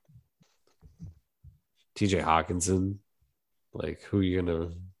 TJ Hawkinson. Like, who are you gonna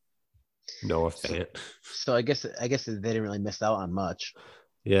know a fan? So I guess they didn't really miss out on much.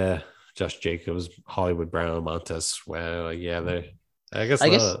 Yeah. Josh Jacobs, Hollywood Brown, Montez Sweat. Yeah, I guess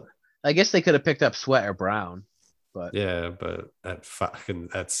they could have picked up Sweat or Brown, but but at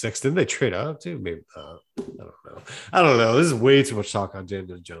 6, didn't they trade up too? Maybe I don't know. This is way too much talk on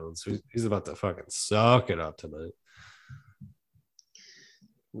Daniel Jones. He's about to fucking suck it up tonight.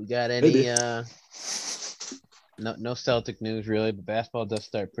 We got any no Celtic news really, but basketball does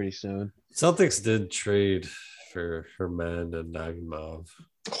start pretty soon. Celtics did trade for Men and Nagimov.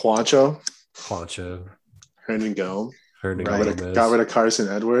 Juancho. Hernan Got rid of Carson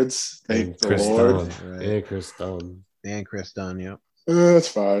Edwards. Thank the Lord. And Chris Dunn. Yep. That's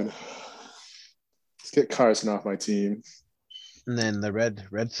fine. Let's get Carson off my team. And then the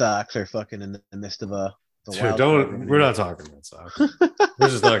Red Sox are fucking in the midst of a. Dude, we're not talking Red Sox. We're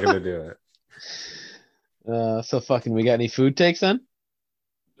just not going to do it. So fucking, we got any food takes then?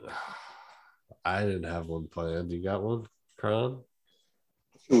 I didn't have one planned. You got one, Kron?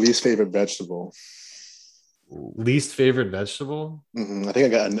 Least favorite vegetable. Least favorite vegetable? Mm-hmm. I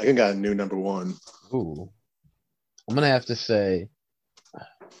think I got a new number one. Ooh, I'm gonna have to say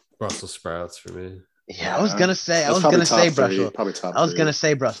Brussels sprouts for me. Yeah, I was gonna say Brussels. Probably top. I was gonna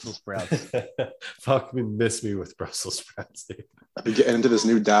say Brussels sprouts. Fucking miss me with Brussels sprouts, dude. I've been getting into this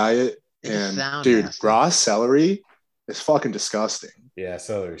new diet, and dude, nasty. Raw celery is fucking disgusting. Yeah,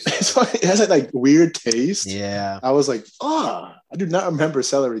 celery. It has that like weird taste. Yeah. I was like, I do not remember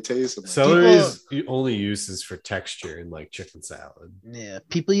celery taste. Celery's only use is for texture in like chicken salad. Yeah.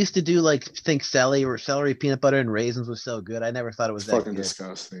 People used to do think celery peanut butter and raisins was so good. I never thought it was that fucking good.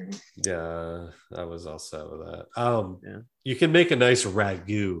 Disgusting. Yeah, I was all set with that. You can make a nice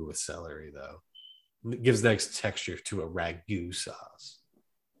ragu with celery though. It gives nice texture to a ragu sauce.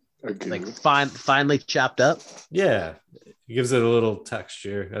 Like finely chopped up. Yeah, it gives it a little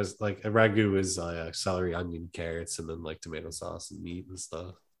texture. As like a ragu is celery, onion, carrots, and then like tomato sauce and meat and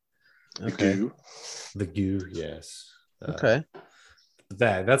stuff. Okay. The goo, yes. Okay.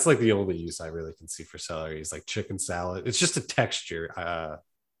 That's like the only use I really can see for celery is like chicken salad. It's just a texture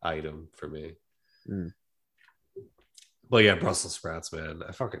item for me. Mm. But yeah, Brussels sprouts, man.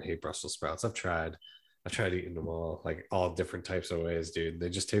 I fucking hate Brussels sprouts. I've tried eating them all different types of ways, dude. They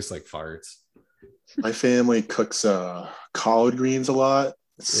just taste like farts. My family cooks collard greens a lot.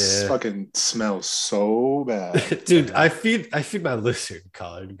 It fucking smells so bad. Dude, I feed my lizard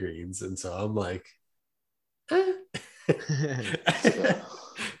collard greens, and so I'm like, It's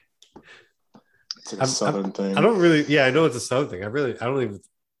like a southern thing. I don't really, I know it's a southern thing.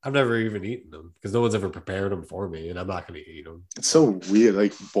 I've never even eaten them because no one's ever prepared them for me, and I'm not going to eat them. It's so weird.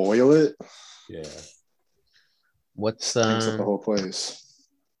 Like boil it. Yeah. What's up the whole place?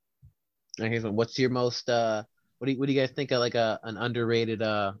 Okay, so what's your most what do you guys think of like an underrated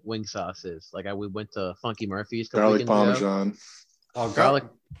wing sauce is? Like we went to Funky Murphy's. Garlic Parmesan. Oh, garlic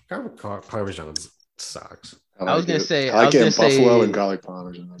Parmesan sucks. I was gonna say buffalo and garlic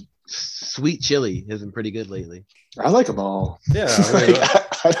Parmesan. Sweet chili has been pretty good lately. I like them all. Yeah,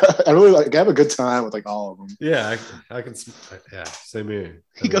 I really like. I have a good time with like all of them. Yeah, I can. Yeah, same here.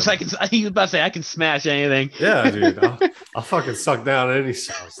 He goes. He was about to say I can smash anything. Yeah, dude. I'll fucking suck down any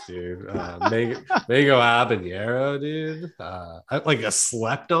sauce, dude. Mango habanero, dude. Like a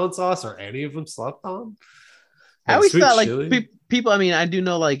slept on sauce, or any of them slept on. I always thought people. I mean, I do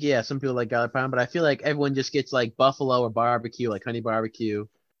know some people like garlic parm, but I feel like everyone just gets like buffalo or barbecue, like honey barbecue.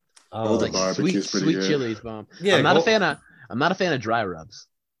 The barbecue's pretty good. Chili's bomb. Yeah, I'm not a fan of dry rubs.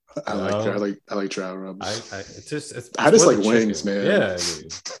 I like dry rubs. I just like wings, man. Yeah,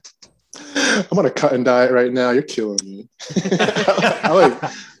 dude. I'm on a cutting diet right now. You're killing me.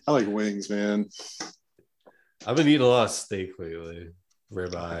 I like wings, man. I've been eating a lot of steak lately.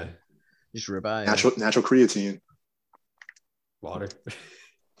 Ribeye. Just ribeye. Natural creatine. Water.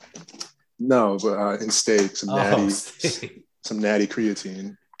 No, but in steak, some natty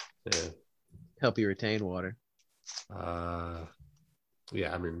creatine. Yeah. Help you retain water.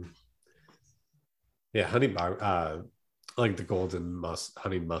 Yeah, I mean, yeah, like the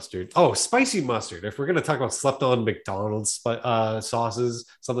honey mustard. Oh, spicy mustard. If we're gonna talk about slept-on McDonald's sauces,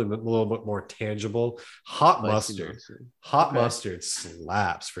 something a little bit more tangible, hot mustard. Hot mustard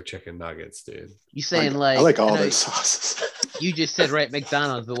slaps for chicken nuggets, dude. You saying I like all their sauces. You just said right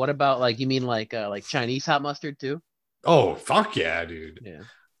McDonald's, but what about you mean like Chinese hot mustard too? Oh fuck yeah, dude. Yeah.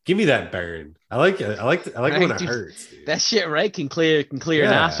 Give me that burn. I like it. I like right, when it hurts. Dude. That shit right can clear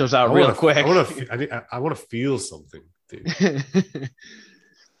nostrils out real quick. I want to feel something, dude.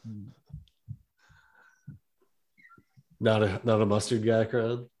 Not a mustard guy,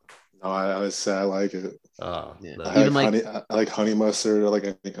 Crown. No, I like it. Oh, yeah. I like honey mustard. I like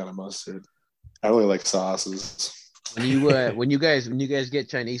any kind of mustard. I really like sauces. When you guys get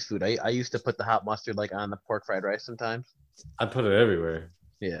Chinese food, I used to put the hot mustard on the pork fried rice sometimes. I put it everywhere.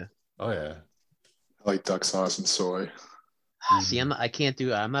 Yeah. Oh yeah. I like duck sauce and soy. See, I'm not a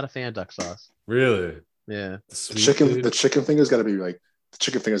fan of duck sauce. Really? Yeah. The chicken finger's got to be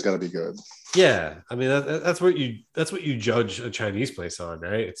be good. Yeah, I mean that's what you judge a Chinese place on,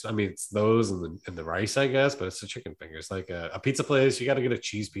 right? It's those and the rice, I guess, but it's the chicken fingers. Like a pizza place, you got to get a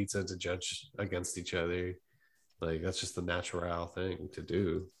cheese pizza to judge against each other. Like that's just the natural thing to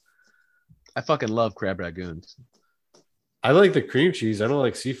do. I fucking love crab ragoons. I like the cream cheese. I don't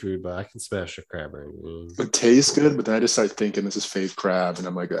like seafood, but I can smash a crab ragoon. It tastes good, but then I just start thinking this is fake crab, and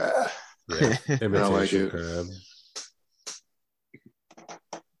I'm like, ah. Yeah, imitation like it. crab.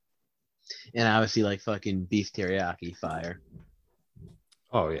 And obviously, fucking beef teriyaki fire.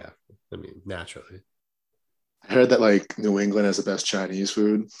 Oh yeah, I mean naturally. I heard that New England has the best Chinese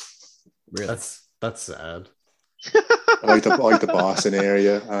food. Really? That's sad. I like the Boston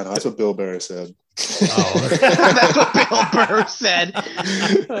area. I don't know. That's what Bill Burr said. Oh, that's what Bill Burr said.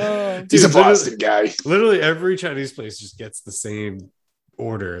 He's a Boston guy. Literally every Chinese place just gets the same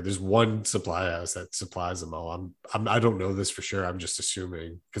order. There's one supply house that supplies them all. I don't know this for sure. I'm just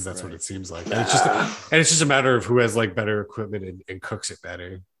assuming because that's what it seems like. And it's just a matter of who has better equipment and cooks it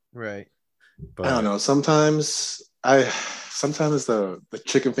better. Right. But I don't know. Sometimes the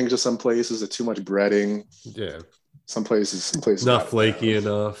chicken fingers of some places are too much breading. Yeah. Some places not flaky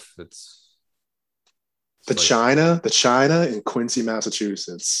enough. The China in Quincy,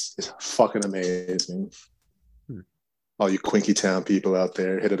 Massachusetts is fucking amazing. All you Quinky Town people out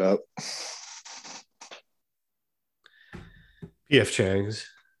there, hit it up. PF Chang's.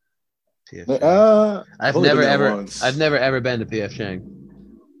 I've never ever been to PF Chang.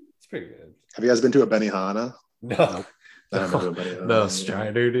 It's pretty good. Have you guys been to a Benihana? No. No,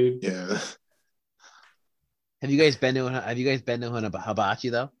 Strider, dude. Yeah. Have you guys been to a hibachi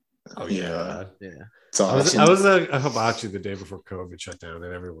though? Oh yeah. Yeah. It's awesome. I was at a hibachi the day before COVID shut down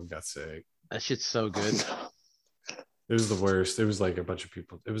and everyone got sick. That shit's so good. It was the worst. It was a bunch of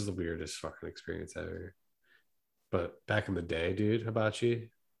people. It was the weirdest fucking experience ever. But back in the day, dude, hibachi.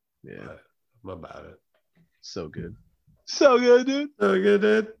 Yeah. I'm about it. So good. So good, dude. So good,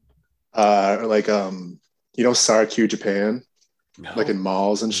 dude. Sarq Japan? No. In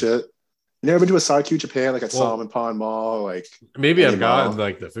malls and shit. You never been to a Sarq Japan, at Solomon Pond Mall? Maybe I've gotten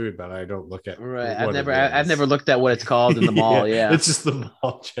the food, but I don't look at right. I've never looked at what it's called in the mall. Yeah. It's just the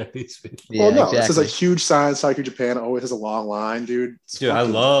mall Chinese food. Yeah, well, no, exactly. It says a huge sign. Sarq Japan always has a long line, dude. Dude, I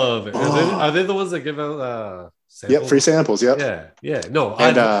love it. Are they the ones that give out samples? Yep, free samples. Yep. Yeah. No,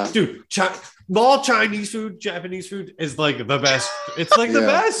 dude, mall Chinese food, Japanese food is the best. It's the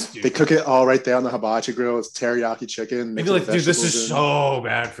best. Dude. They cook it all right there on the hibachi grill. It's teriyaki chicken. I feel dude, this is so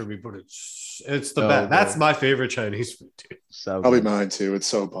bad for me, but it's the best. Good. That's my favorite Chinese food, dude. So probably mine too. It's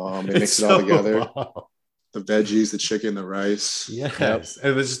so bomb. They mix it all together. Bomb. The veggies, the chicken, the rice. Yes. Yep.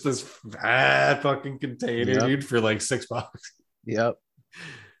 And it's just this bad fucking container, dude, for $6. Yep.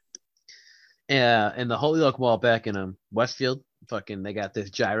 Yeah, and the Holyoke Mall back in Westfield, they got this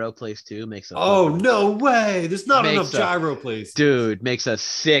gyro place too. No way! There's not enough gyro place. Dude, makes a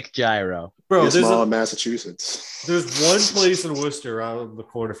sick gyro. Bro, there's in Massachusetts. There's one place in Worcester around the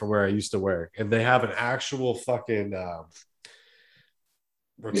corner from where I used to work, and they have an actual fucking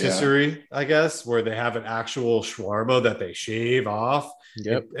rotisserie, I guess, where they have an actual shawarma that they shave off.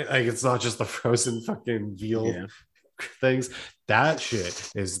 Yep. It's not just the frozen fucking veal things. That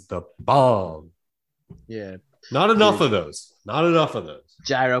shit is the bomb. Yeah. Not enough of those. Not enough of those.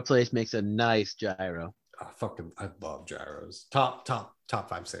 Gyro place makes a nice gyro. I love gyros. Top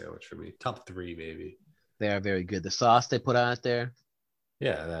 5 sandwich for me. Top 3 maybe. They are very good. The sauce they put on it there.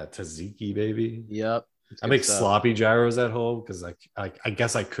 Yeah, that tzatziki, baby. Yep. I make sloppy gyros at home because I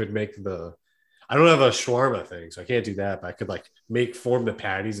guess I could make I don't have a shawarma thing, so I can't do that. But I could form the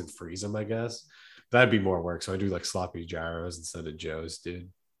patties and freeze them, I guess. That'd be more work. So I do like sloppy gyros instead of Joe's, dude.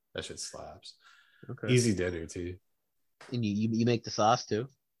 That shit slaps. Okay. Easy dinner too. And you make the sauce too?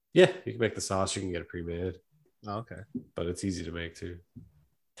 Yeah, you can make the sauce. You can get it pre-made. Oh, okay. But it's easy to make too.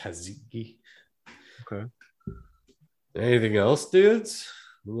 Tzatziki. Okay. Anything else, dudes?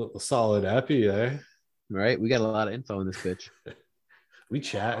 A solid epi there. Right. We got a lot of info in this bitch. We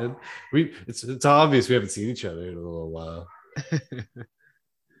chatting. It's obvious we haven't seen each other in a little while.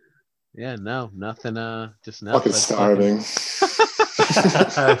 Yeah, no, nothing. Just nothing. Fucking starving.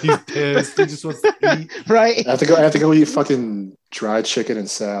 He's pissed. He just wants to eat. Right. I have to go eat fucking dried chicken and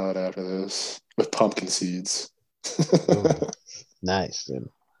salad after this with pumpkin seeds. Nice, dude.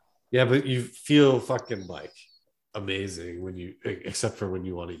 Yeah, but you feel fucking like amazing except for when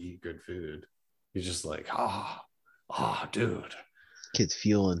you want to eat good food. You're just like, dude. Kid's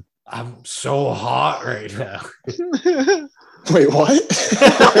fueling. I'm so hot right now. Wait, what?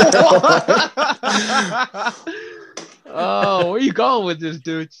 Oh, where you going with this,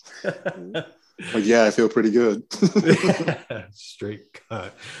 dude? Like, yeah, I feel pretty good. Straight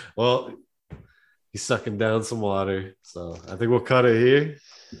cut. Well, he's sucking down some water, so I think we'll cut it here.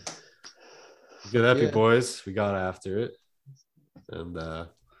 Good happy boys. We got after it. And what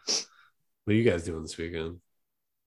are you guys doing this weekend?